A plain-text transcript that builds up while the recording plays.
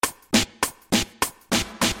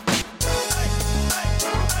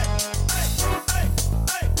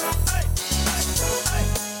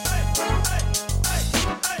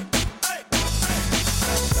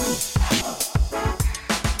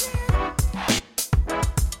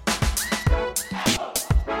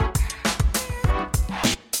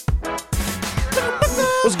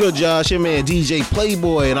good, Josh? Your man DJ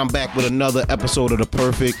Playboy, and I'm back with another episode of the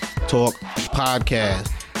Perfect Talk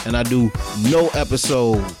Podcast. And I do no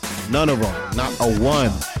episode, none of them, not a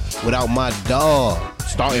one, without my dog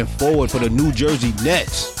starting forward for the New Jersey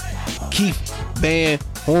Nets, Keith Van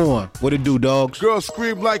Horn. What it do, dogs? Girls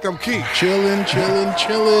scream like I'm Keith. Chillin'.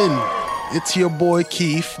 It's your boy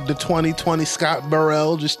Keith, the 2020 Scott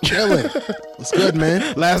Burrell, just chilling. What's good,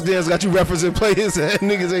 man? Last Dance got you referencing players that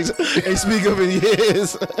niggas ain't speak of in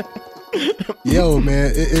years. Yo,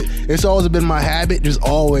 man, it's always been my habit, I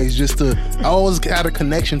always had a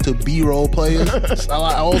connection to B-roll players.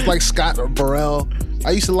 I always like Scott Burrell.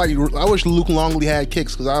 I wish Luke Longley had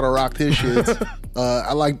kicks because I'd have rocked his shit.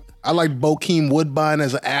 I like Bokeem Woodbine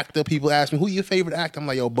as an actor. People ask me, who your favorite actor? I'm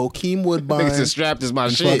like, yo, Bokeem Woodbine. Niggas is strapped is my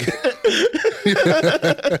shit.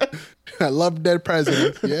 I love Dead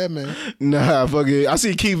Presidents. Yeah, man. Nah, fuck it. I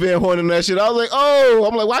see Keith Van Horn and that shit. I was like, oh.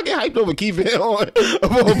 I'm like, why get hyped over Keith Van Horn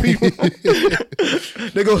of all people?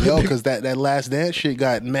 Yo, because that Last Dance shit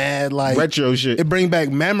got mad, like retro shit. It bring back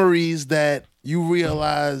memories that you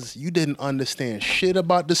realize you didn't understand shit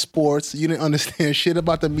about the sports. You didn't understand shit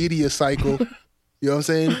about the media cycle. You know what I'm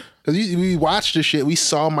saying? Because we watched the shit. We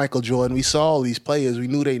saw Michael Jordan. We saw all these players. We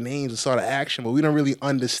knew their names and saw the action, but we don't really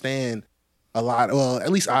understand a lot. Well,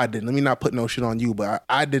 at least I didn't. Let me not put no shit on you, but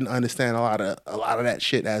I didn't understand a lot of that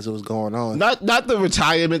shit as it was going on. Not the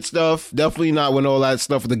retirement stuff. Definitely not when all that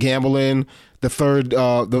stuff with the gambling. The third,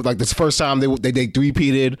 this first time they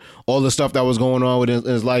three-peated, all the stuff that was going on with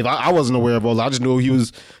his life. I wasn't aware of all that. I just knew he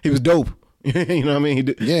was dope. You know what I mean? He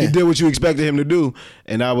did what you expected him to do,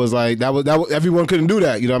 and I was like, that was everyone couldn't do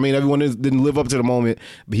that. You know what I mean? Everyone didn't live up to the moment,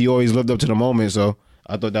 but he always lived up to the moment. So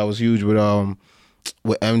I thought that was huge with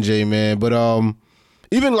MJ, man. But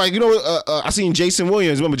even like, you know, I seen Jason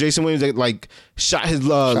Williams. Remember Jason Williams that like shot his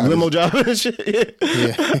limo driver and shit?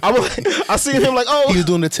 Yeah. I seen him like, oh, he was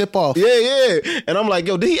doing the tip off. Yeah. And I'm like,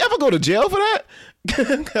 yo, did he ever go to jail for that?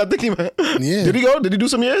 I think he might. Yeah. Did he go? Did he do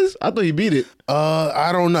some years? I thought he beat it.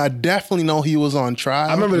 I don't know. I definitely know he was on trial.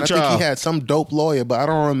 I remember the trial. I think he had some dope lawyer, but I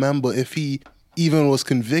don't remember if he even was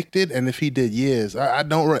convicted and if he did years. I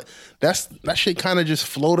don't. That shit kind of just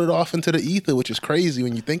floated off into the ether, which is crazy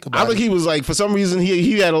when you think about it. I think he was like, for some reason,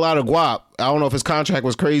 he had a lot of guap. I don't know if his contract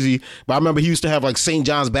was crazy, but I remember he used to have like St.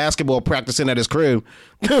 John's basketball practicing at his crib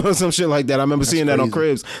or some shit like that. I remember seeing that on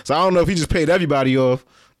cribs. So I don't know if he just paid everybody off.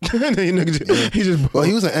 He was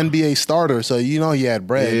an NBA starter, so you know he had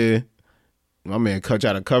bread. Yeah. My man tried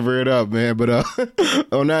to cover it up, man. But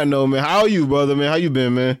on that note, man, how are you, brother, man? How you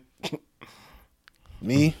been, man?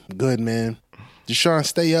 Me? Good, man. Just trying to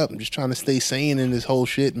stay up. I'm just trying to stay sane in this whole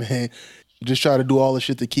shit, man. Just try to do all the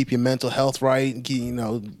shit to keep your mental health right,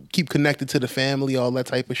 keep connected to the family, all that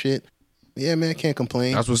type of shit. Yeah, man, can't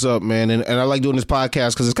complain. That's what's up, man. And I like doing this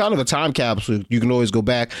podcast because it's kind of a time capsule. You can always go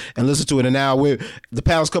back and listen to it. And now the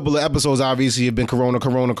past couple of episodes obviously have been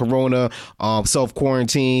Corona,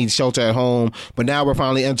 self-quarantine, shelter at home. But now we're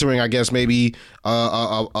finally entering, I guess, maybe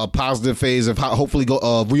a positive phase of hopefully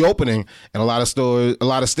reopening. And a lot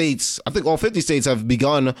of states, I think all 50 states have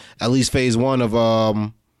begun at least phase one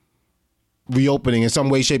of reopening in some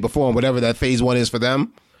way, shape, or form, whatever that phase one is for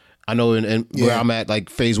them. I know where I'm at, like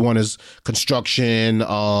phase one is construction,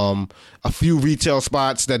 a few retail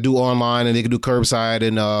spots that do online and they can do curbside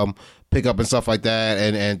and pick up and stuff like that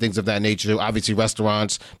and things of that nature. Obviously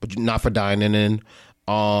restaurants, but not for dining in.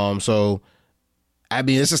 So, I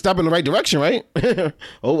mean, it's a step in the right direction, right? I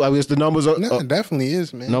guess the numbers are... No, it definitely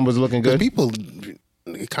is, man. Numbers are looking good. The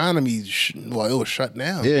economy, it was shut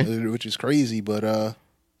down, which is crazy. But,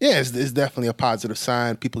 it's definitely a positive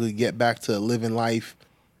sign. People could get back to living life.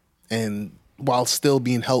 And while still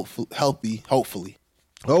being healthy, hopefully.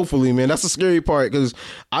 Hopefully, man. That's the scary part because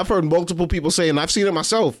I've heard multiple people say, and I've seen it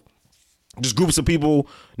myself, just groups of people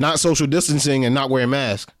not social distancing and not wearing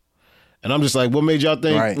masks. And I'm just like, what made y'all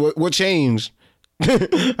think? Right. What changed?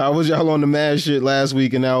 I was y'all on the mask shit last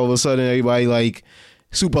week, and now all of a sudden everybody like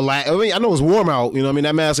super light. I mean, I know it's warm out. You know what I mean?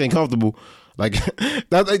 That mask ain't comfortable. Like,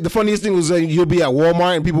 the funniest thing was that you'll be at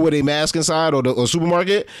Walmart and people with a mask inside or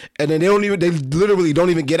supermarket, and then they literally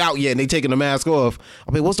don't even get out yet, and they taking the mask off.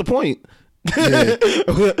 I mean, what's the point? Yeah.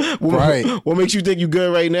 What makes you think you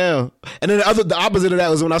good right now? And then the opposite of that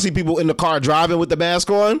was when I see people in the car driving with the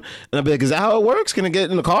mask on, and I be like, is that how it works? Can I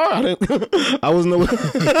get in the car? I wasn't know.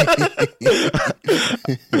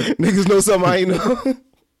 Niggas know something I ain't know.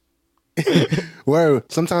 Where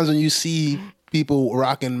sometimes when you see people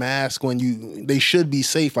rocking masks when they should be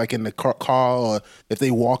safe, like in the car or if they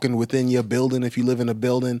walking within your building, if you live in a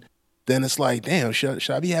building, then it's like, damn, should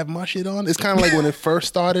I be having my shit on? It's kind of like when it first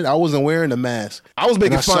started, I wasn't wearing a mask. I was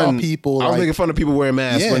making fun of people wearing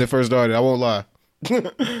masks when it first started. I won't lie.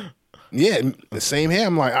 Yeah, the same here.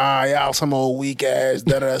 I'm like, y'all some old weak ass,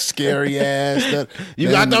 scary ass. You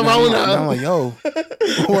got the Rona. I'm like, yo,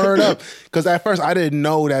 word up. Because at first I didn't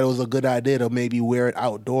know that it was a good idea to maybe wear it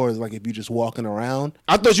outdoors, like if you just walking around.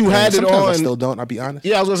 I thought you had it on. I still don't. I'll be honest.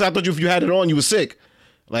 Yeah, I was gonna say, I thought if you had it on, you were sick.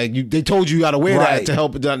 Like they told you got to wear that to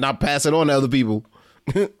help not pass it on to other people.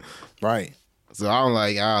 Right. So I'm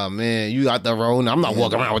like, man, you got the Rona. I'm not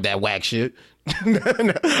walking around with that whack shit.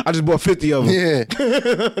 I just bought 50 of them. Yeah.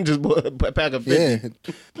 Just bought a pack of 50.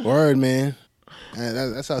 Yeah. Word, man.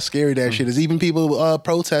 That's how scary that shit is. Even people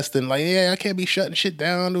protesting, like, I can't be shutting shit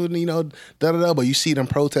down, but you see them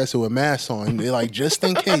protesting with masks on. They're like, just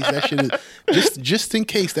in case that shit is, just in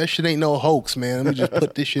case that shit ain't no hoax, man. Let me just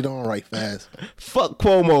put this shit on right fast. Fuck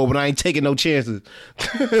Cuomo, but I ain't taking no chances.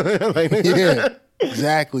 Yeah,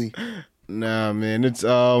 exactly. Nah, man, it's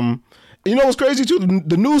you know what's crazy too?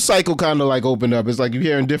 The news cycle kind of like opened up. It's like you're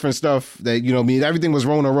hearing different stuff that, everything was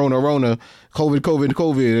Rona,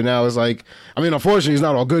 COVID, and now it's like, unfortunately, it's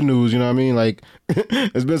not all good news. You know what I mean? Like,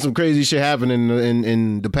 there's been some crazy shit happening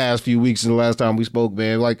in the past few weeks. And the last time we spoke,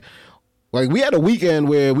 man, like we had a weekend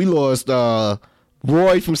where we lost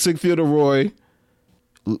Roy from Sick Field of Roy,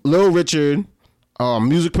 Lil Richard,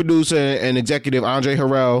 music producer and executive Andre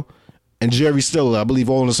Harrell, and Jerry Stiller, I believe,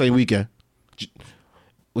 all in the same weekend.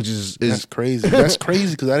 Which is that's crazy. That's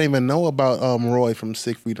crazy because I didn't even know about Roy from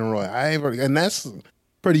Sick Field and Roy. And that's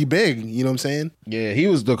pretty big. You know what I'm saying? Yeah, he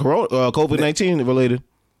was the COVID-19 related.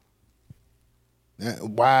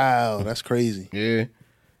 Wow, that's crazy. Yeah,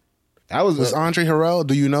 was Andre Harrell.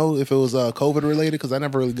 Do you know if it was COVID related? Because I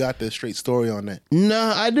never really got the straight story on that.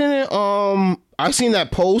 No, I didn't. I seen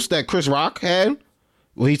that post that Chris Rock had.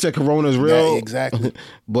 Well, he said Corona's real. Yeah, exactly.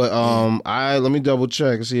 But let me double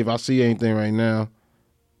check and see if I see anything right now.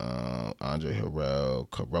 Andre Harrell,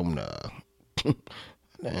 Corona.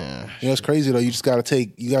 Nah, it's crazy though. You just gotta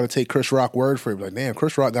take Chris Rock word for it. Like, damn,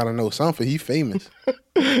 Chris Rock gotta know something. He famous.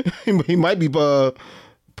 he might be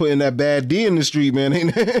putting that bad D in the street, man. You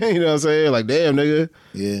know what I'm saying? Like, damn, nigga.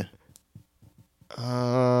 Yeah.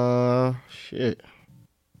 Shit.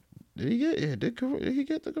 Did he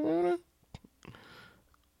get the Corona?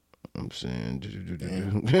 I'm saying.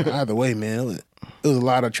 Either way, man, it was a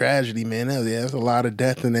lot of tragedy, man. There's a lot of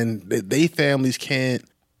death, and then they families can't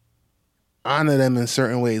honor them in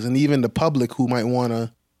certain ways, and even the public who might want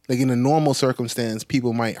to, like in a normal circumstance,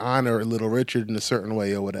 people might honor Little Richard in a certain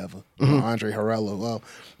way or whatever. Mm-hmm. Andre Harrell, well,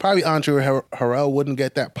 probably Andre Harrell wouldn't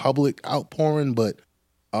get that public outpouring, but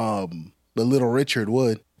Little Richard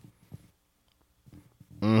would.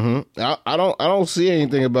 Mm-hmm. I don't see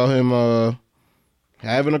anything about him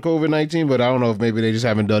having a COVID-19, but I don't know if maybe they just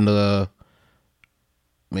haven't done the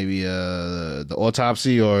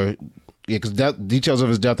autopsy or because details of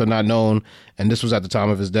his death are not known, and this was at the time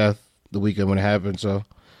of his death, the weekend when it happened. So,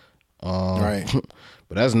 right.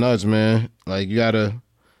 But that's nuts, man. Like you gotta,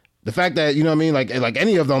 the fact that you know what I mean, like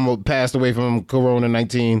any of them passed away from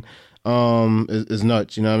Corona-19 is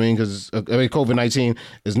nuts. You know what I mean? Because COVID-19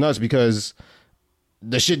 is nuts because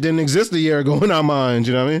the shit didn't exist a year ago in our minds.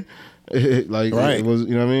 You know what I mean? Right. It was,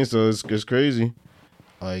 you know what I mean? So it's crazy.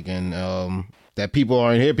 Like, and that people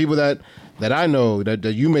aren't here. People that I know that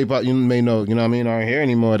you may know, you know what I mean, aren't here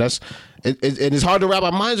anymore. That's it's hard to wrap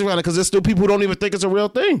our minds around it because there's still people who don't even think it's a real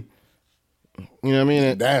thing. You know what I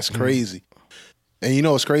mean? That's crazy. And you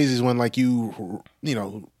know what's crazy is when like you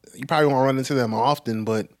probably won't run into them often,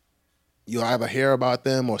 but you'll either hear about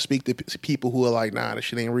them or speak to people who are like, nah, this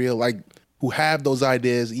shit ain't real. Like who have those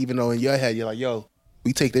ideas, even though in your head you're like, yo,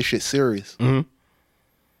 we take this shit serious. Mm-hmm.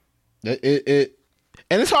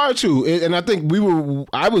 And it's hard too. And I think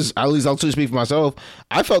I was, at least I'll speak for myself,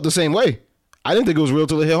 I felt the same way. I didn't think it was real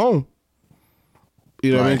till it hit home.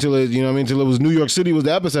 You know what I mean? Till it was New York City was the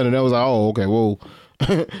epicenter. And I was like, oh, okay, whoa.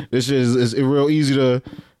 This shit is real easy to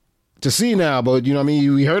see now. But you know what I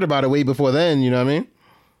mean? We heard about it way before then, you know what I mean?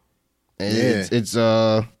 And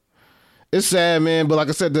yeah. It's sad, man. But like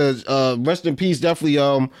I said, the rest in peace, definitely.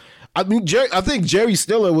 I think Jerry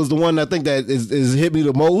Stiller was the one I think that is hit me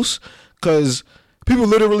the most because people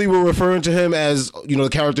literally were referring to him as, the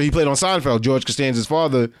character he played on Seinfeld, George Costanza's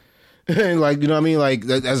father. And like, you know what I mean? Like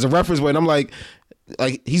as a reference point, I'm like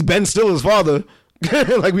he's Ben Stiller's father.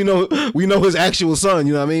 Like we know his actual son,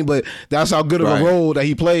 you know what I mean? But that's how good of a role that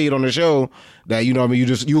he played on the show that, you know what I mean?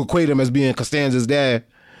 You equate him as being Costanza's dad.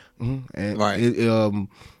 And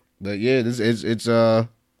but yeah, it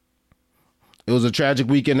was a tragic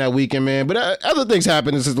weekend that weekend, man. But other things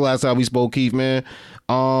happened since the last time we spoke, Keith, man.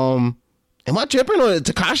 Am I tripping on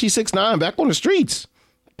Tekashi 6ix9ine back on the streets?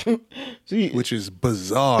 See, which is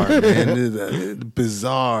bizarre, man.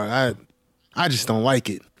 Bizarre. I just don't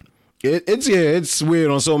like it. It's weird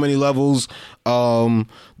on so many levels. The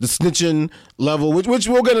snitching level, which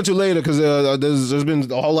we'll get into later, because there's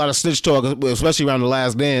been a whole lot of snitch talk, especially around The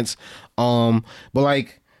Last Dance. But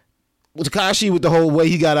like Tekashi, with the whole way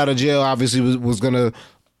he got out of jail, obviously was gonna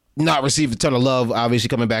not receive a ton of love. Obviously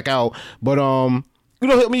coming back out, but you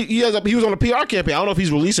know, he was on a PR campaign. I don't know if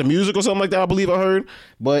he's releasing music or something like that, I believe I heard.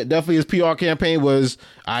 But definitely his PR campaign was,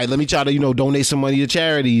 all right, let me try to, donate some money to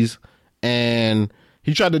charities. And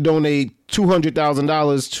he tried to donate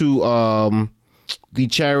 $200,000 to the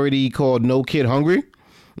charity called No Kid Hungry.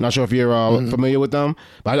 I'm not sure if you're familiar with them.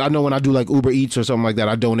 But I know when I do like Uber Eats or something like that,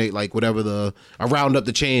 I donate like whatever I round up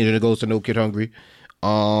the change and it goes to No Kid Hungry.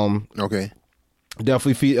 Okay.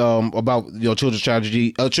 Definitely about children's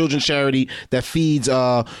charity that feeds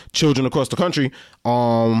children across the country.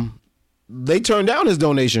 They turned down his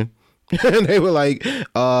donation. They were like,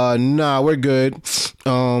 nah, we're good.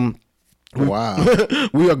 Wow.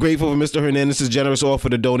 We are grateful for Mr. Hernandez's generous offer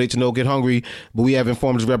to donate to No Kid Hungry, but we have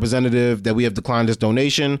informed his representative that we have declined this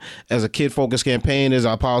donation. As a kid-focused campaign, it is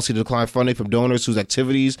our policy to decline funding from donors whose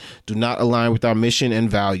activities do not align with our mission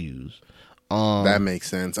and values. That makes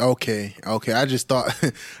sense. Okay. I just thought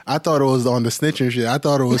it was on the snitching shit. I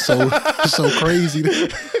thought it was so crazy.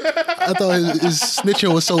 I thought his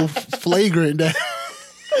snitching was so flagrant that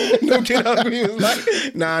No Kid Hungry was like,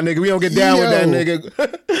 nah, nigga, we don't get down with that, nigga.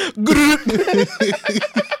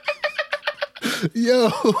 Yo,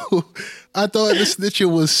 I thought the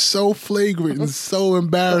snitching was so flagrant and so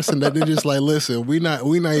embarrassing that they're just like, listen, we not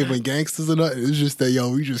even gangsters or nothing. It's just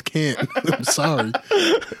that, we just can't. I'm sorry.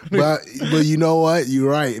 But you know what? You're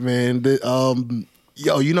right, man. It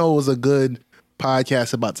was a good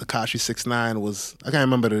podcast about Tekashi 6ix9ine was, I can't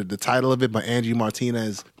remember the title of it, but Angie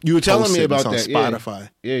Martinez. You were telling me about on that. Spotify.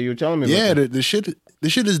 Yeah, you were telling me about that. the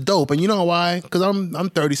shit is dope. And you know why? Because I'm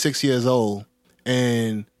 36 years old.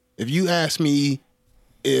 And if you ask me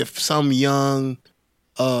if some young,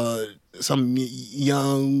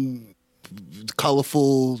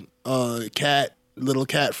 colorful little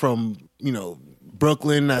cat from,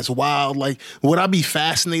 Brooklyn that's wild, like, would I be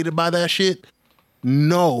fascinated by that shit?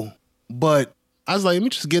 No. But I was like, let me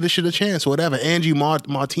just give this shit a chance, whatever. Angie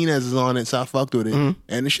Martinez is on it, so I fucked with it. Mm-hmm.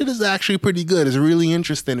 And the shit is actually pretty good. It's really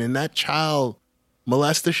interesting. And that child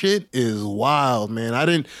molester shit is wild, man.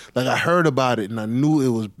 I heard about it and I knew it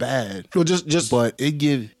was bad. Well, just let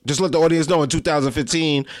the audience know, in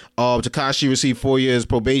 2015, Tekashi received 4 years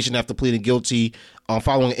probation after pleading guilty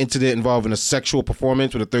following an incident involving a sexual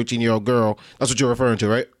performance with a 13-year-old girl. That's what you're referring to,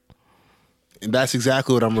 right? And that's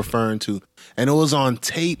exactly what I'm referring to. And it was on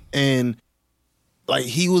tape, and like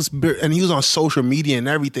he was on social media and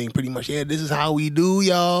everything, pretty much. Yeah, this is how we do,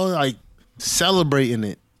 y'all. Like celebrating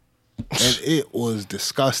it. And it was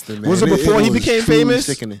disgusting, man. Was it before he became famous?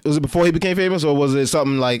 Sickening. Was it before he became famous, or was it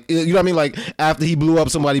something like, you know what I mean? Like after he blew up,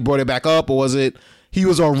 somebody brought it back up, or was it he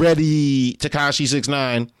was already Tekashi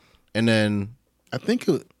 6ix9ine, and then I think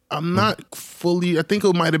I'm not fully. I think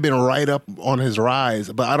it might have been right up on his rise,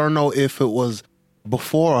 but I don't know if it was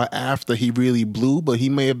before or after he really blew. But he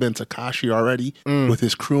may have been Tekashi already with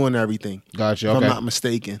his crew and everything. Gotcha. If okay. I'm not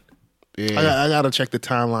mistaken. Yeah. I gotta check the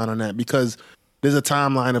timeline on that, because there's a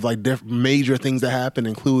timeline of like major things that happened,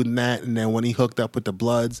 including that, and then when he hooked up with the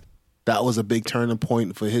Bloods, that was a big turning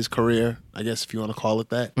point for his career, I guess, if you want to call it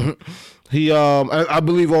that. He, I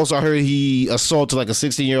believe also I heard he assaulted like a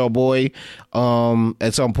 16-year-old boy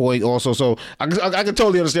at some point also. So I can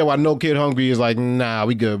totally understand why No Kid Hungry is like, nah,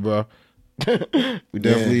 we good, bro. We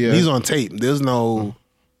definitely. He's on tape. There's no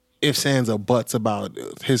ifs, ands, or buts about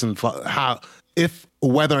his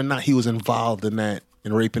whether or not he was involved in that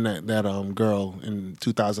and raping that girl in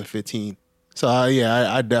 2015. So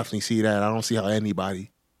I definitely see that. I don't see how anybody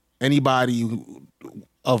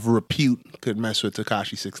of repute could mess with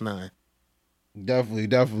Tekashi 6ix9ine.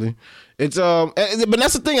 Definitely. It's but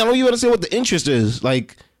that's the thing. I don't even understand what the interest is.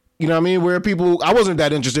 Like, you know what I mean? Where people, I wasn't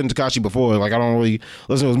that interested in Tekashi before. Like, I don't really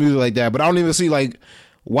listen to his music like that. But I don't even see like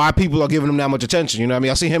why people are giving him that much attention. You know what I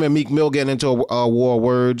mean? I see him and Meek Mill getting into a war of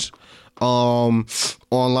words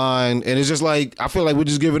online, and it's just like I feel like we're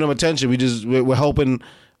just giving them attention. We're helping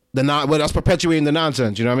us perpetuating the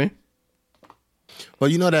nonsense. You know what I mean?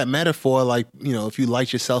 Well, you know that metaphor, like, if you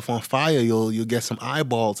light yourself on fire, you'll get some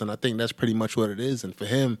eyeballs, and I think that's pretty much what it is. And for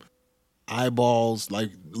him, eyeballs,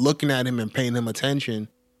 like looking at him and paying him attention,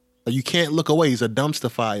 like, you can't look away. He's a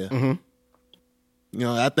dumpster fire. Mm-hmm.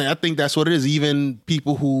 I think that's what it is. Even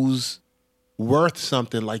people who's worth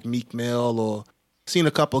something, like Meek Mill, or seen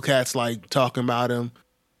a couple cats like talking about him,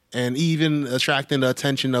 and even attracting the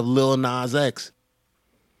attention of Lil Nas X.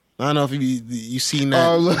 I don't know if you seen that.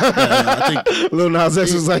 I think Lil Nas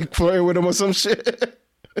X was like flirting with him or some shit.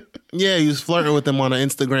 Yeah, he was flirting with them on an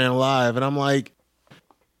Instagram Live, and I'm like,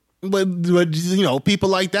 but you know, people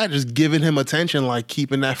like that just giving him attention, like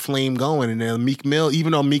keeping that flame going. And then Meek Mill,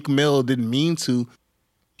 even though Meek Mill didn't mean to,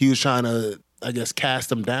 he was trying to, I guess,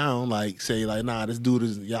 cast him down, like say like, nah, this dude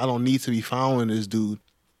is, y'all don't need to be following this dude.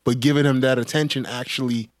 But giving him that attention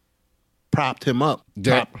actually propped him up,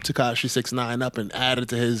 propped Tekashi 6ix9ine up, and added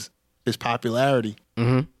to his popularity.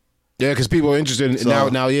 Mm-hmm. Yeah, because people are interested in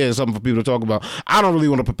now. Yeah, it's something for people to talk about. I don't really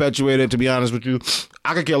want to perpetuate it, to be honest with you.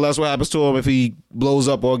 I could care less what happens to him if he blows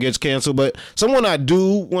up or gets canceled. But someone I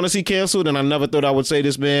do want to see canceled, and I never thought I would say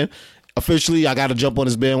this, man. Officially, I got to jump on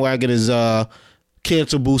his bandwagon. Is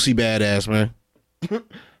cancel Boosie Badass, man.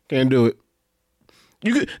 Can't do it.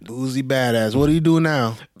 Boosie Badass. What do you do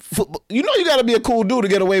now? You know you got to be a cool dude to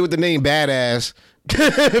get away with the name Badass.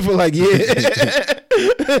 For like, yeah.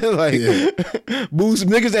 Like, Boosie,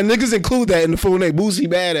 niggas include that in the full name, Boosie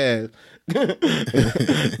Badass.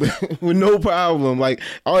 With no problem. Like,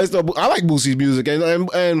 I always thought, I like Boosie's music,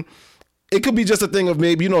 and it could be just a thing of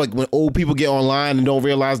maybe, you know, like when old people get online and don't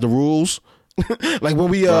realize the rules. Like when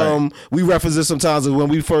we reference this sometimes, when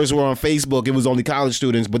we first were on Facebook, it was only college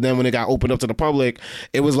students, but then when it got opened up to the public,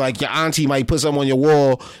 it was like your auntie might put something on your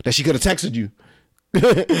wall that she could have texted you.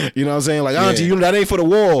 You know what I'm saying? Like, auntie, you know, that ain't for the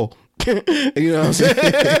wall. You know what I'm saying?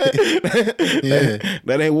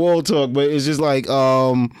 That ain't wall talk, but it's just like,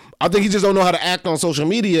 I think he just don't know how to act on social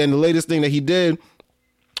media. And the latest thing that he did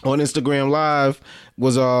on Instagram Live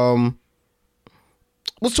was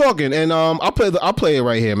talking, and I'll play it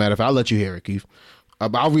right here, matter of fact. I'll let you hear it, Keith.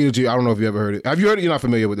 I'll read it to you. I don't know if you ever heard it. Have you heard it? You're not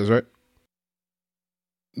familiar with this, right?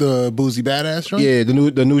 The Boosie Badass joint? Yeah,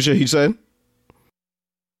 the new shit he said.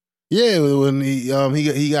 Yeah, when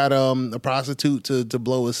he got a prostitute to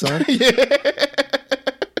blow his son.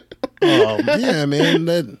 Yeah,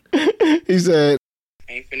 man. He said,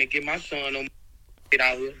 I ain't finna get my son no shit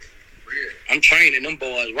out here. I'm training them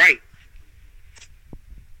boys right.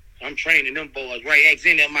 Ask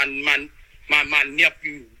in them my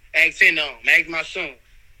nephew. Ask in them. Ask my son.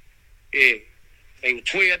 Yeah. They were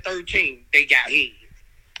 12, 13. They got hit.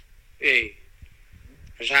 Yeah.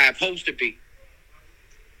 That's how it's supposed to be.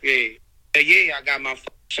 Yeah. Yeah, I got my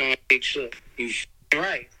son fixed up. You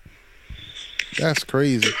right. That's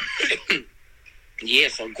crazy.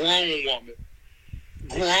 Yes, a grown woman.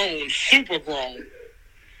 Grown, super grown.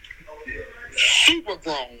 Super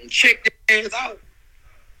grown. Check their ass out.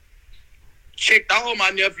 Checked all my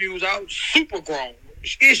nephews out. Super grown.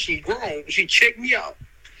 Is she grown? She checked me out.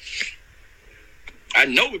 I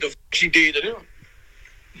know what the she did to them.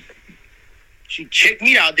 She checked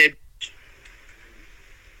me out there.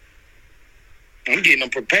 I'm getting them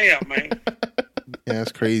prepared, man. Yeah,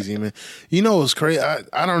 that's crazy, man. You know what's crazy?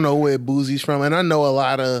 I don't know where Boosie's from, and I know a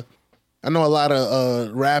lot of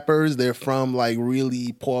rappers. They're from like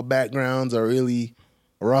really poor backgrounds or really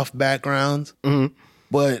rough backgrounds. Mm-hmm.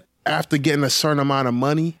 But after getting a certain amount of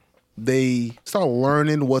money, they start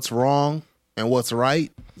learning what's wrong and what's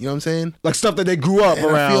right. You know what I'm saying? Like stuff that they grew up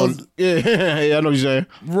around. Yeah, I know what you're saying.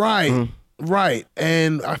 Right, right.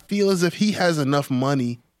 And I feel as if he has enough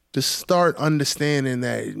money to start understanding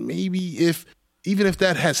that maybe even if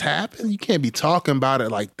that has happened, you can't be talking about it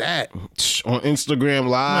like that on Instagram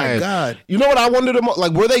Live. My God, you know what I wondered?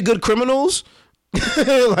 Like, were they good criminals?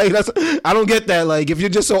 Like, I don't get that. Like, if you're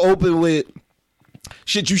just so open with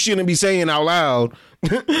shit you shouldn't be saying out loud,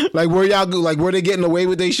 like, were they getting away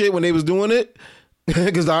with their shit when they was doing it?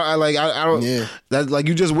 Because I don't. Yeah. That's like,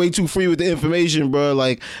 you just way too free with the information, bro.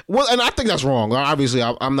 Like, well, and I think that's wrong. Obviously,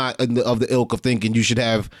 I'm not of the ilk of thinking you should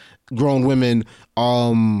have grown women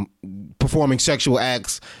performing sexual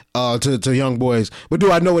acts to young boys. But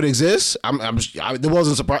do I know it exists? It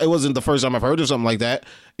wasn't surprised. It wasn't the first time I've heard of something like that.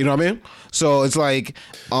 You know what I mean? So it's like,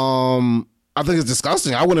 I think it's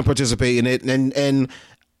disgusting. I wouldn't participate in it, and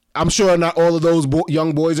I'm sure not all of those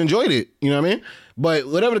young boys enjoyed it. You know what I mean? But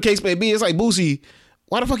whatever the case may be, it's like, Boosie,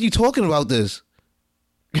 why the fuck are you talking about this?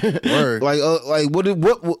 Word. What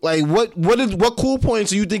cool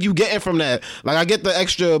points do you think you getting from that? Like, I get the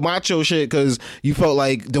extra macho shit because you felt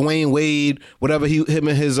like Dwayne Wade, whatever him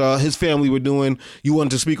and his family were doing, you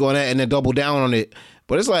wanted to speak on that and then double down on it.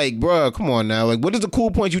 But it's like, bro, come on now. Like, what is the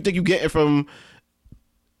cool points you think you getting from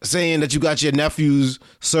saying that you got your nephews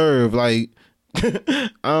served? Like, I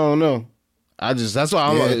don't know. That's why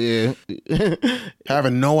I'm like, yeah.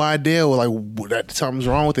 Having no idea, like, that something's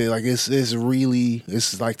wrong with it. Like, it's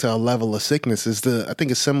like to a level of sickness. I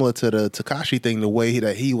think it's similar to the Tekashi thing, the way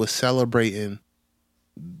that he was celebrating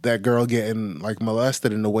that girl getting like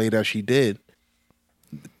molested in the way that she did.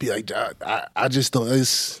 Be like, I just don't.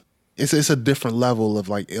 It's a different level of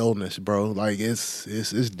like illness, bro. Like, it's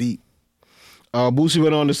deep. Boosie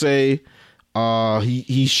went on to say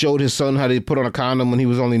he showed his son how to put on a condom when he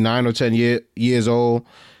was only 9 or 10 years old.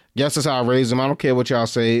 Yes, that's how I raised him. I don't care what y'all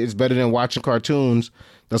say. It's better than watching cartoons.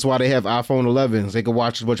 That's why they have iPhone 11s. They can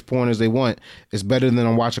watch as much porn as they want. It's better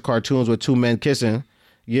than watching cartoons with two men kissing.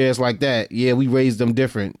 Yeah, it's like that. Yeah, we raised them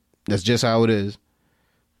different. That's just how it is.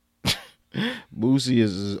 Boosie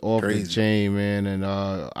is off the chain, man, and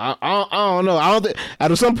I don't know. I don't think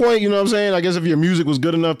at some point, you know what I'm saying. I guess if your music was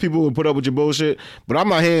good enough, people would put up with your bullshit. But I'm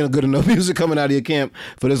not hearing good enough music coming out of your camp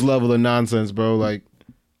for this level of nonsense, bro. Like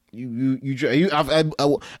I did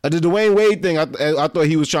the Dwayne Wade thing. I thought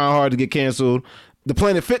he was trying hard to get canceled. The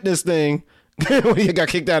Planet Fitness thing, when he got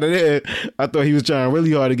kicked out of there, I thought he was trying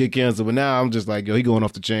really hard to get canceled. But now I'm just like, yo, he going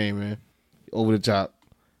off the chain, man, over the top.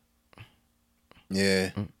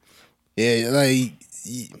 Yeah. Yeah, like,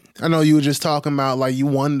 I know you were just talking about, like, you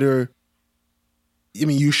wonder, I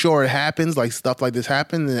mean, you sure it happens, like, stuff like this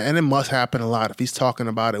happens, and it must happen a lot if he's talking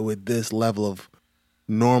about it with this level of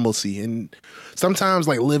normalcy. And sometimes,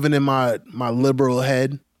 like, living in my liberal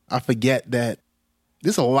head, I forget that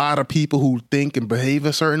there's a lot of people who think and behave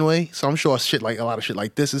a certain way, so I'm sure a lot of shit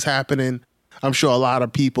like this is happening. I'm sure a lot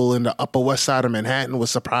of people in the Upper West Side of Manhattan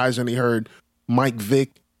was surprised when they heard Mike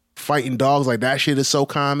Vick fighting dogs. Like, that shit is so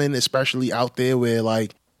common, especially out there where,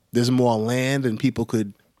 like, there's more land and people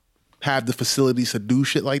could have the facilities to do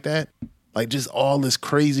shit like that. Like, just all this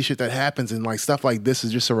crazy shit that happens, and, like, stuff like this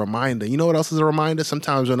is just a reminder. You know what else is a reminder?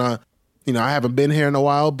 Sometimes when I haven't been here in a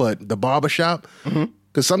while, but the barbershop,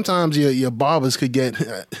 because sometimes your barbers could get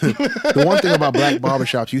the one thing about black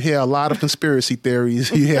barbershops, you hear a lot of conspiracy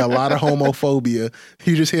theories, you hear a lot of homophobia,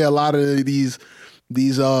 you just hear a lot of these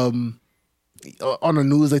on the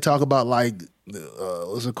news, they talk about, like,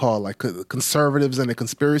 what's it called? Like, conservatives and the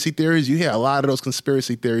conspiracy theories. You hear a lot of those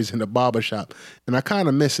conspiracy theories in the barbershop, and I kind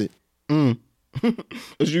of miss it. You're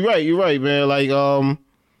right, man. Like,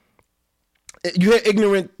 you hear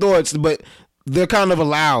ignorant thoughts, but they're kind of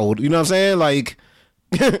allowed. You know what I'm saying? Like,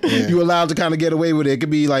 you're allowed to kind of get away with it. It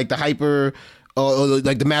could be like the hyper, or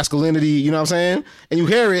like the masculinity. You know what I'm saying? And you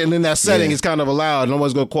hear it, and in that setting, it's kind of allowed. No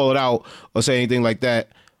one's gonna call it out or say anything like that.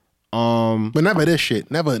 But never this shit.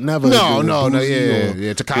 Never. No,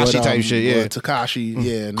 Tekashi type shit. Yeah, Tekashi.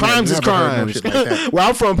 Yeah, crimes is crimes. Like where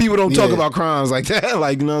I'm from, people don't talk about crimes like that.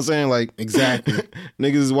 Like, you know what I'm saying? Like, exactly.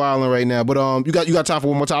 Niggas is wilding right now. But you got time for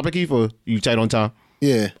one more topic, Keith? Or you tight on time?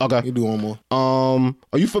 Yeah. Okay. You do one more.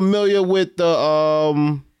 Are you familiar with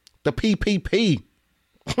the PPP?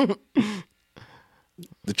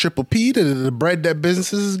 The triple P, the bread that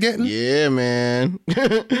businesses is getting? Yeah, man.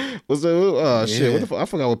 What's the shit? What the fuck? I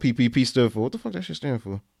forgot what PPP stood for. What the fuck that shit stand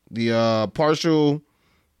for? The partial.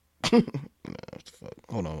 What the fuck?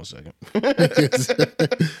 Hold on one second. What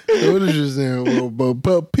is you saying?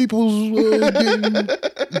 But people's getting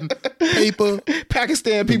paper.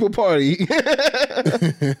 Pakistan People Party.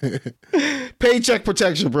 Paycheck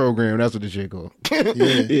Protection Program. That's what the shit called.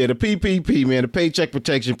 Yeah, the PPP, man. The Paycheck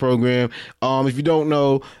Protection Program. If you don't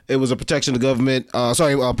know, it was a protection the government, a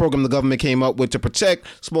program the government came up with to protect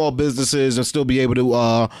small businesses and still be able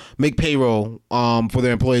to make payroll for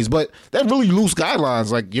their employees. But that really loose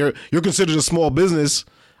guidelines. Like, you're considered a small business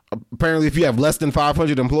apparently if you have less than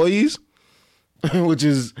 500 employees, which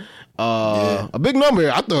is a big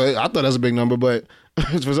number. I thought that's a big number, but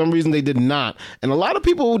for some reason they did not. And a lot of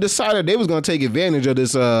people decided they was going to take advantage of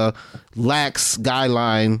this lax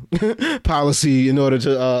guideline policy in order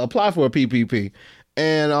to apply for a PPP.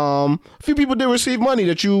 And a few people did receive money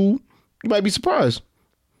that you might be surprised.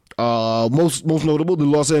 Most notable, the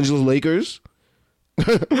Los Angeles Lakers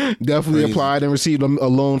definitely applied and received a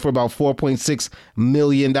loan for about $4.6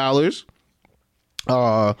 million.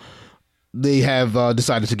 They have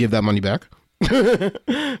decided to give that money back.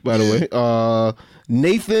 By the way,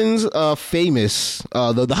 Nathan's Famous,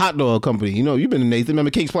 the hot dog company. You know, you've been to Nathan. Remember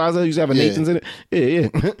Cake's Plaza? Used to have a Nathan's in it. Yeah.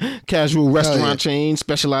 Casual restaurant chain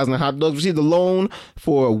specializing in hot dogs received a loan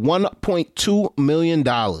for $1.2 million.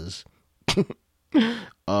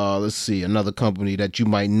 Let's see, another company that you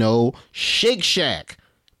might know, Shake Shack.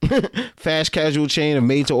 Fast casual chain of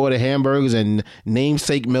made-to-order hamburgers and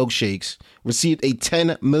namesake milkshakes received a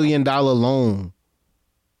 $10 million loan.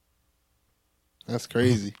 That's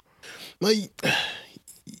crazy. Like,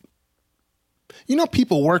 you know,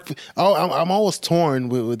 people work. I'm always torn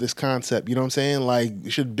with this concept. You know what I'm saying? Like,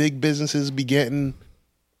 should big businesses be getting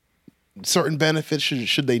certain benefits?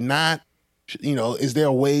 Should they not? You know, is there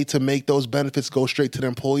a way to make those benefits go straight to the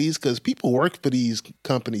employees? Because people work for these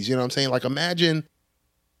companies. You know what I'm saying? Like, imagine,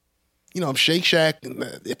 you know, Shake Shack,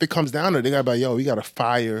 if it comes down to it, they got to be like, yo, we got to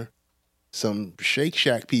fire some Shake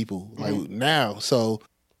Shack people like now. So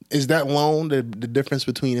is that loan the difference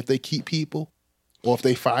between if they keep people or if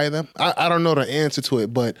they fire them. I don't know the answer to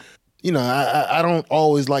it, but you know, I don't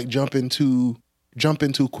always like jumping too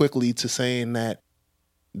quickly to saying that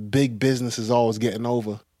big business is always getting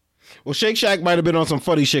over. Well, Shake Shack might have been on some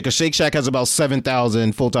funny shit because Shake Shack has about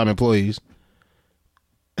 7,000 full-time employees.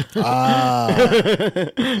 So in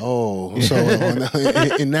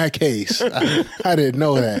that case, I didn't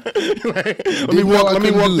know that. Let me walk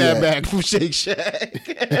that back from Shake Shack.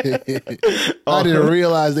 I didn't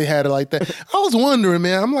realize they had it like that. I was wondering,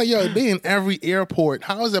 man. I'm like, yo, they in every airport.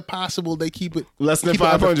 How is it possible they keep it less than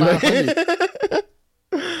 500?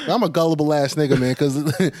 I'm a gullible ass nigga, man, because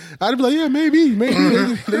I'd be like, yeah, maybe.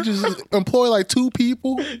 They just employ like 2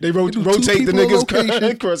 people. They rotate the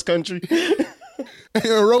niggas cross country. And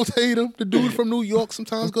rotate them. The dude from New York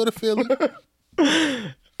sometimes go to Philly.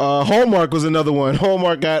 Hallmark was another one.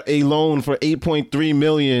 Hallmark got a loan for $8.3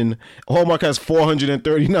 million. Hallmark has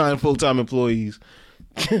 439 full-time employees.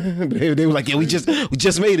 they were like, yeah, we just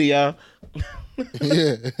made it, y'all.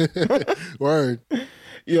 Yeah. Word.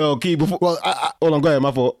 Yo, Key, before hold on, go ahead,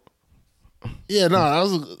 my fault. Yeah, no,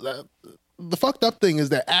 the fucked up thing is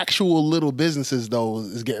that actual little businesses though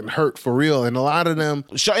is getting hurt for real, and a lot of them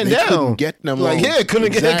shutting down. Couldn't get them like loans.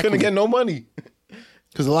 Couldn't get no money.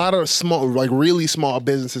 Because a lot of small, like really small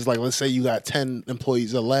businesses, like let's say you got 10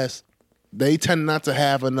 employees or less, they tend not to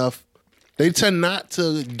have enough. They tend not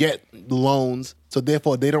to get loans, so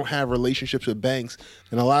therefore they don't have relationships with banks.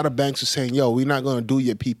 And a lot of banks are saying, "Yo, we're not going to do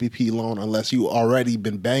your PPP loan unless you already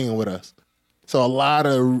been banging with us." So a lot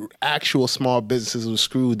of actual small businesses were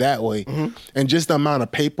screwed that way. Mm-hmm. And just the amount of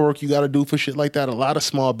paperwork you got to do for shit like that, a lot of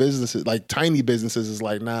small businesses, like tiny businesses, is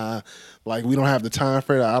like, nah, like we don't have the time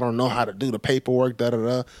for it. I don't know how to do the paperwork,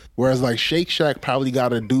 da-da-da. Whereas like Shake Shack probably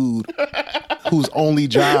got a dude whose only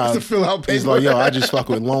job to fill out paperwork. He's like, yo, I just fuck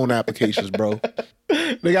with loan applications, bro.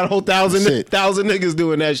 They got a whole thousand niggas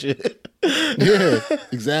doing that shit. Yeah,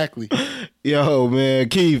 exactly. Yo, man,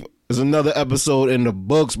 Keith. There's another episode in the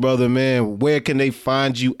books, brother, man. Where can they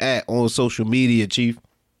find you at on social media, Chief?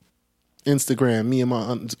 Instagram, me and my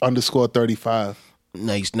 _35.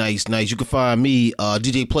 Nice. You can find me,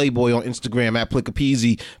 DJ Playboy, on Instagram at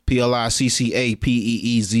Plickapeezy,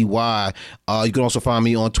 PLICCAPEEZY. You can also find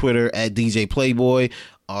me on Twitter at DJ Playboy.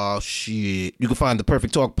 Shit. You can find the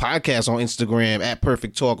Perfect Talk podcast on Instagram at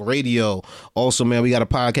Perfect Talk Radio. Also, man, we got a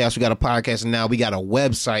podcast, and now we got a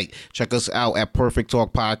website. Check us out at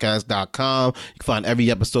perfecttalkpodcast.com. You can find every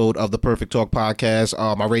episode of the Perfect Talk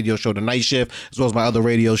podcast, my radio show, The Night Shift, as well as my other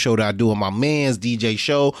radio show that I do on my man's DJ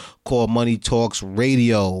show called Money Talks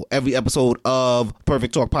Radio. Every episode of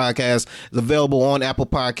Perfect Talk podcast is available on Apple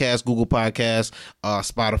Podcasts, Google Podcasts,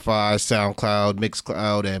 Spotify, SoundCloud,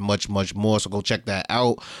 Mixcloud, and much, much more. So go check that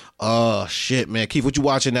out. Shit, man. Keith, what you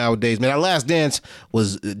watching nowadays, man? That Last Dance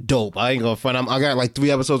was dope. I ain't gonna front. I got like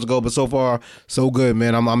 3 episodes to go, but so far so good,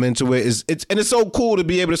 man. I'm into it. It's so cool to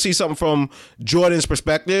be able to see something from Jordan's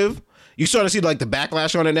perspective. You starting to see like the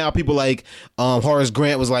backlash on it now. People like Horace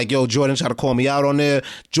Grant was like, yo, Jordan tried to call me out on there.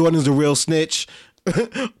 Jordan's a real snitch.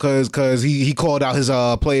 Cause he called out his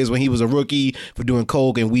players when he was a rookie for doing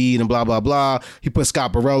coke and weed and blah blah blah. He put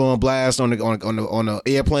Scott Burrell on blast on the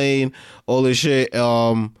airplane, all this shit.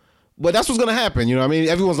 But that's what's gonna happen, you know what I mean?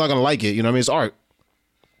 Everyone's not gonna like it, you know what I mean? It's art.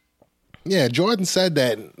 Yeah, Jordan said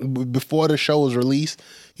that before the show was released.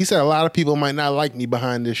 He said a lot of people might not like me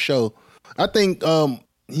behind this show. I think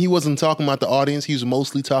he wasn't talking about the audience. He was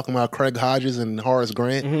mostly talking about Craig Hodges and Horace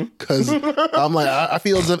Grant. Because I'm like, I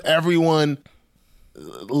feel as if everyone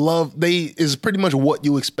is pretty much what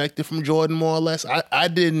you expected from Jordan, more or less. I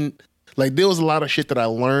didn't, like, there was a lot of shit that I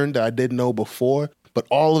learned that I didn't know before, but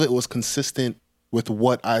all of it was consistent with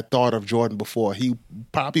what I thought of Jordan before. He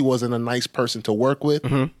probably wasn't a nice person to work with.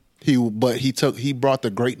 But he brought the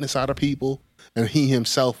greatness out of people, and he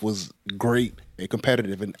himself was great and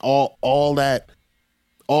competitive, and all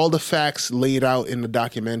the facts laid out in the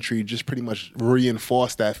documentary just pretty much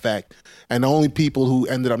reinforced that fact. And the only people who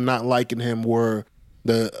ended up not liking him were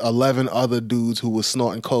the 11 other dudes who was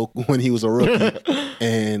snorting coke when he was a rookie,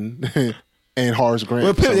 and Horace Grant.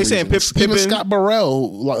 Well, they saying Pippen. Even Scott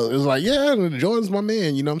Burrell was like, yeah, Jordan's my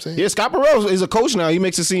man. You know what I'm saying? Yeah, Scott Burrell is a coach now. He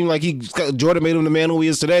makes it seem like Jordan made him the man who he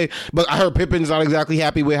is today. But I heard Pippen's not exactly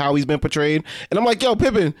happy with how he's been portrayed. And I'm like, yo,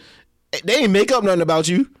 Pippen, they ain't make up nothing about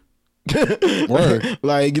you. Word.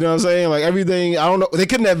 Like, you know what I'm saying? Like, everything, I don't know. They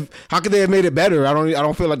couldn't have, how could they have made it better? I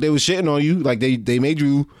don't feel like they was shitting on you. Like, they made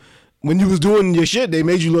you, when you was doing your shit, they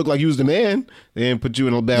made you look like you was the man. They didn't put you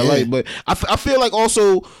in a bad light. But I feel like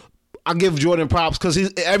also, I give Jordan props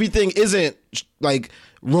because everything isn't like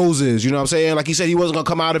roses, you know what I'm saying? Like he said, he wasn't gonna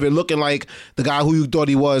come out of it looking like the guy who you thought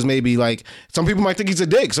he was. Maybe like some people might think he's a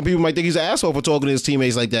dick, some people might think he's an asshole for talking to his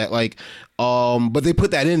teammates like that. Like, but they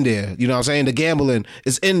put that in there, you know what I'm saying? The gambling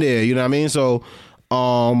is in there, you know what I mean? So,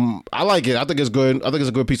 I like it. I think it's good. I think it's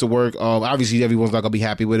a good piece of work. Obviously everyone's not gonna be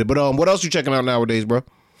happy with it, but what else you checking out nowadays, bro?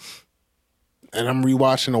 And I'm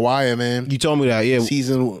rewatching The Wire, man. You told me that, yeah.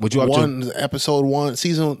 Season what you up one, to? episode 1,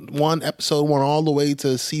 season 1, episode 1, all the way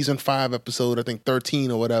to season 5, episode I think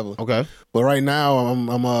 13 or whatever. Okay. But right now I'm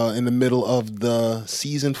in the middle of the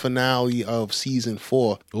season finale of season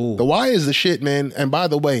 4. Ooh. The Wire is the shit, man. And by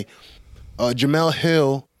the way, Jamel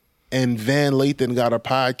Hill and Van Lathan got a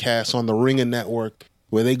podcast on the Ringer Network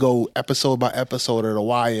where they go episode by episode of The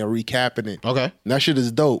Wire, recapping it. Okay. And that shit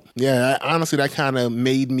is dope. Yeah, honestly, that kind of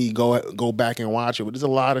made me go back and watch it. But there's a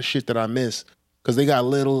lot of shit that I miss because they got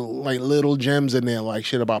little gems in there, like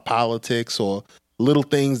shit about politics or little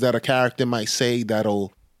things that a character might say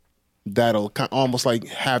that'll almost like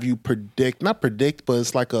have you not predict, but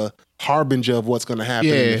it's like a harbinger of what's going to happen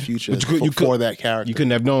in the future for that character. You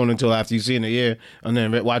couldn't have known until after you've seen it, yeah, and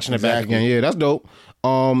then watching it back again. Yeah, that's dope.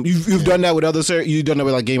 You've done that with other series? You've done that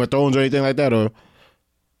with like Game of Thrones or anything like that, or?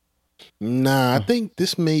 Nah, I think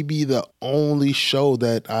this may be the only show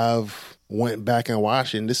that I've went back and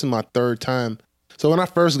watched, and this is my 3rd time. So when I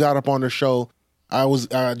first got up on the show, I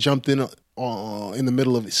jumped in the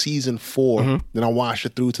middle of season 4. Then I watched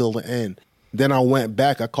it through till the end. Then I went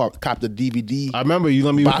back. I copped the DVD. I remember you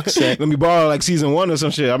let me box set. Let me borrow like season 1 or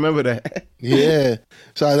some shit. I remember that. Yeah.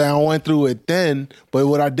 So I went through it then. But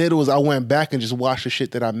what I did was I went back and just watched the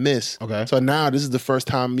shit that I missed. Okay. So now this is the first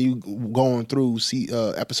time me going through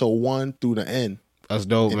episode 1 through the end. That's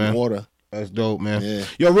dope, man. In order. That's dope, man. Yeah.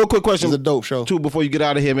 Yo, real quick question. It's a dope show. Too, before you get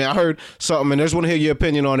out of here, man. I heard something, and I just want to hear your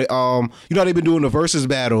opinion on it. You know how they've been doing the versus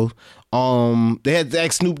battle. They had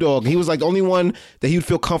Zach Snoop Dogg. He was like the only one that he would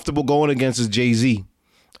feel comfortable going against is Jay-Z.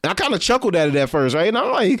 And I kind of chuckled at it at first, right? And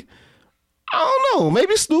I'm like, I don't know.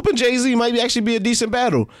 Maybe Snoop and Jay-Z might actually be a decent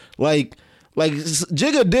battle. Like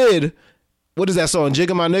Jigga did. What is that song?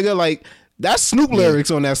 Jigga My Nigga? Like, that's Snoop lyrics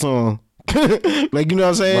on that song. Like, you know what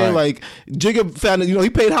I'm saying? Right. Like, Jigga found, he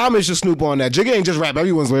paid homage to Snoop on that. Jigga ain't just rap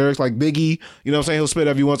everyone's lyrics, like Biggie, you know what I'm saying? He'll spit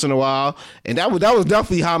every once in a while. And that was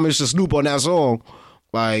definitely homage to Snoop on that song.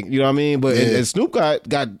 Like, you know what I mean? But and Snoop got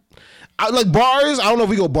like bars. I don't know if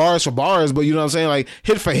we go bars for bars, but you know what I'm saying? Like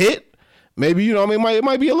hit for hit. Maybe, you know what I mean? It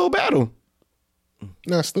might be a little battle.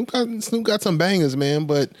 Nah, Snoop got some bangers, man.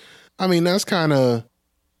 But I mean, that's kind of,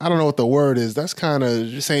 I don't know what the word is. That's kind of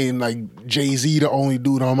just saying like Jay-Z the only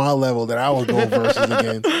dude on my level that I would go versus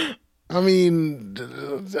against. I mean,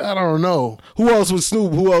 I don't know. Who else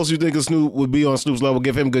you think of Snoop would be on Snoop's level?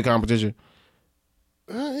 Give him good competition.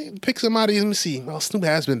 Pick somebody. Let me see. Well, Snoop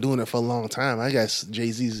has been doing it for a long time. I guess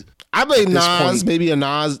Jay-Z's. I bet Nas, maybe a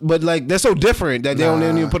Nas, but like they're so different that they don't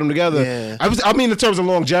even put them together. Yeah. I mean, in terms of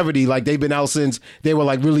longevity, like they've been out since they were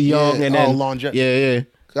like really young, and then longevity. Yeah.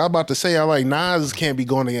 I was about to say, I like Nas can't be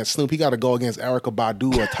going against Snoop. He got to go against Erykah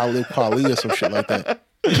Badu or Talib Kweli or some shit like that.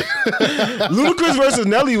 Ludacris versus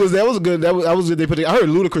Nelly was good. That was they put. I heard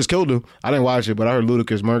Ludacris killed him. I didn't watch it, but I heard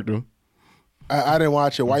Ludacris murked him. I didn't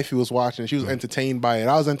watch it. Wifey was watching. She was entertained by it.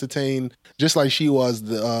 I was entertained just like she was.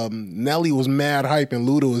 Nelly was mad hype, and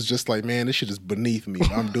Luda was just like, man, this shit is beneath me.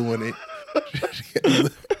 I'm doing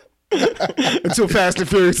it. Until Fast and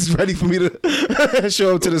Furious is ready for me to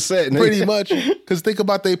show up to the set. Pretty much. Because think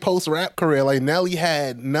about their post-rap career. Like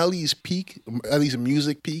Nelly's peak, at least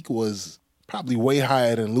music peak, was probably way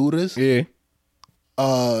higher than Luda's. Yeah.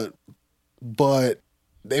 But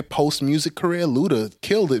their post-music career, Luda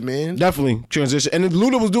killed it, man. Definitely. Transition. And then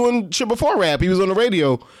Luda was doing shit before rap. He was on the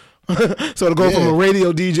radio. So to go from a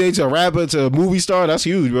radio DJ to a rapper to a movie star, that's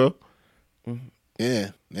huge, bro.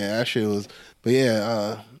 Yeah, that shit was. But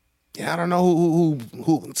I don't know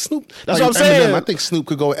who Snoop. That's what I'm saying. Eminem, I think Snoop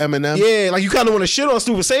could go with Eminem. Yeah, like you kind of want to shit on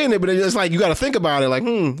Snoop for saying it, but it's like you got to think about it. Like,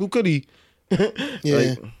 who could he? Yeah,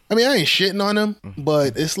 like, I mean, I ain't shitting on him,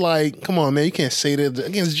 but it's like, come on, man, you can't say that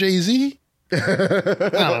against Jay-Z. I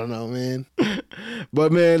don't know, man.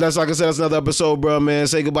 But man, that's like I said, that's another episode, bro. Man,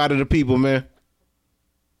 say goodbye to the people, man.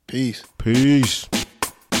 Peace. Peace.